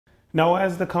Now,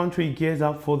 as the country gears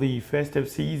up for the festive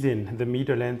season, the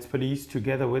Meadowlands Police,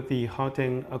 together with the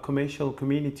Gauteng Commercial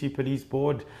Community Police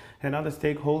Board and other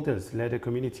stakeholders, led a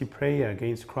community prayer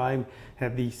against crime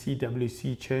at the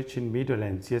CWC Church in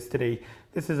Meadowlands yesterday.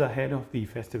 This is ahead of the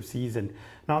festive season.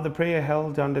 Now, the prayer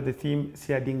held under the theme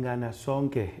Siyadingana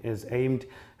Sonke is aimed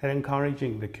at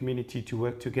encouraging the community to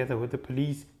work together with the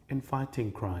police in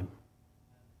fighting crime.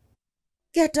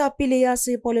 Ketapele ya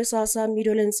sepolesa sa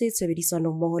Meadowlands se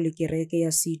tshebedisano mmoho le kereke ya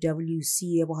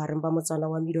CWC e bohareng ba motsana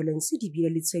wa Meadowlands di bile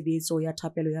le tshebetso ya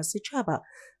thapelo ya setjhaba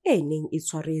e neng e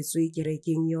tshwaretswe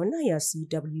kerekeng yona ya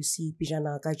CWC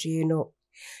pejana kajeno.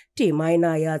 Tema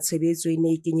ena ya tshebetso e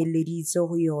ne e kenyelleditse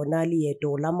ho yona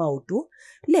leeto la maoto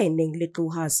le neng le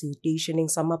tloha seteisheneng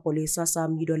sa mapolesa sa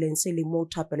Meadowlands le moo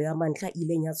thapelo ya mantlha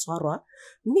ileng ya tshwarwa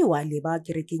mme wa leba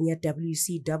kerekeng ya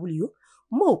WCW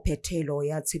mo phethelo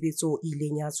ya tshebetso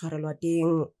ileng ya tshwarelwa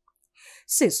teng.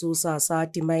 Sesosa sa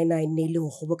tema ena e ne le ho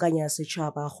kgobokanya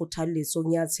setjhaba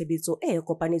kgothalletsong ya tshebetso e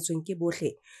kopanetsweng ke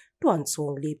bohle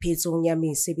twantshong le phetsong ya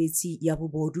mesebetsi ya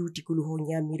bobodu tikolohong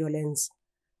ya Meadowlands.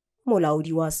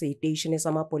 Molaodi wa seteishene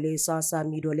sa mapolesa sa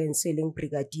Meadowlands leng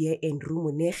Brigadier Andrew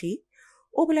Monegi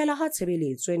o bolela ha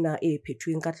tshebeletso ena e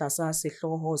phethweng ka tlasa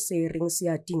sehloho se reng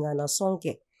Siyadingana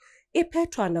Sonke e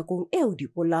phethwa nakong eo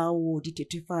dipolao,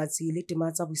 dithethefatsi le tema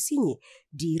tsa bosenyi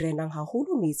di renang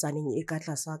haholo metsaneng e ka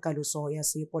tlasa kaloso ya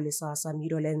sepolesa sa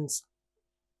Meadowlands.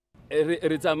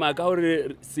 Re tsamaya ka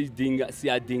hore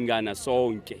Siyadingana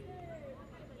Sonke.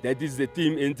 That is the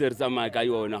theme e ntse re tsamaya ka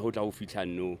yona ho tla ho fihla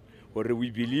nou. Hore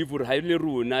we believe hore ha ile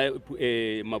rona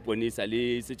maponesa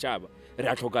le setjhaba re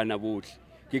a tlhokana bohle.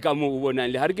 Ke ka mo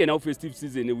bonang le ha re kena ho festive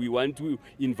season, we want to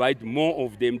invite more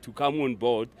of them to come on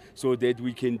board so that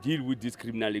we can deal with these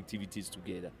criminal activities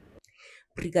together.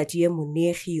 Brigadier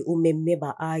Monegi o memme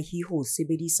baahi ho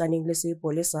sebedisaneng le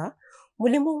sepolesa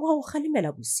molemong wa ho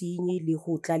kgalemela bosenyi le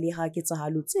ho tlaleha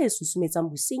ketsahalo tse susumetsang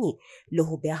bosenyi le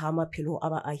ho beha maphelo a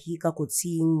baahi ka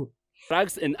kotsing.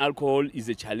 Drugs and alcohol is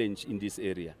a challenge in this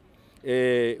area.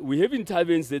 We have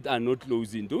taverns that are not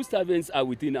closing. Those taverns are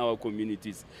within our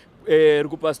communities.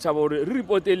 Because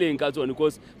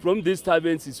from these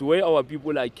taverns is where our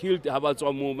people are killed.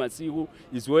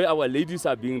 Is where our ladies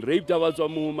are being raped.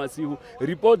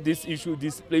 Report this issue,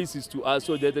 these places to us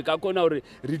so that the kakona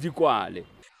ridicule.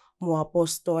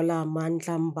 Moapostola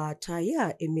Mandla Mbatha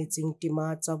ya emetseng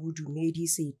tema tsa bodumedi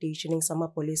seteisheneng sa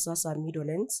mapolesa sa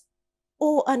Meadowlands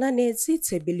o ananetse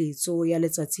tshebeletso ya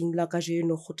letsatsing la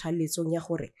kajeno kgothalletsong ya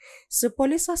hore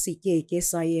sepolesa se keke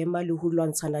sa ema le ho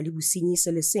lwantshana le bosenyi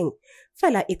se le seng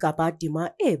fela e ka ba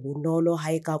tema e bonolo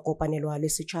ha e ka kopanelwa le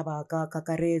setjhaba ka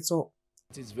kakaretso.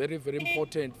 It is very, very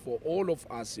important for all of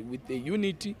us with the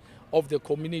unity of the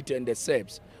community and the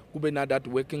Saps kube that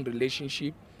working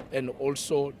relationship and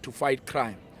also to fight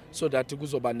crime so that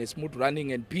kuzoba ne smooth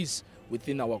running and peace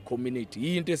within our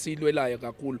community. Into esiyilwelayo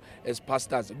kakhulu as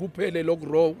pastors kuphele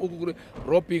lokhu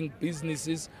robbing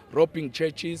businesses, robbing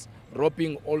churches,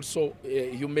 robbing also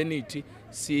humanity,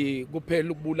 si kuphele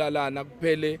ukubulalana,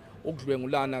 kuphele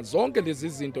ukudlwengulana, zonke lezi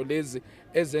zinto lezi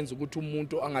ezenza ukuthi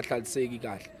umuntu angahlaliseki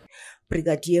kahle.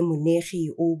 Brigadier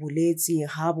Monegi o boletse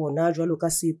ha bona jwalo ka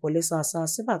sepolesa sa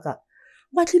sebaka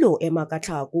ba tlilo ema ka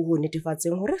tlhako ho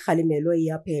netefatseng hore kgalemelo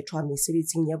ya phethwa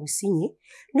mesebetsing ya bosenyi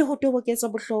le ho toboketsa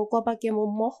bohlokwa ba kemo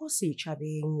mmoho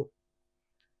setjhabeng.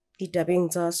 Ditabeng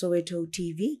tsa Soweto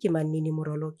TV ke Manini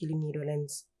Morolo ke le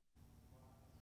Meadowlands.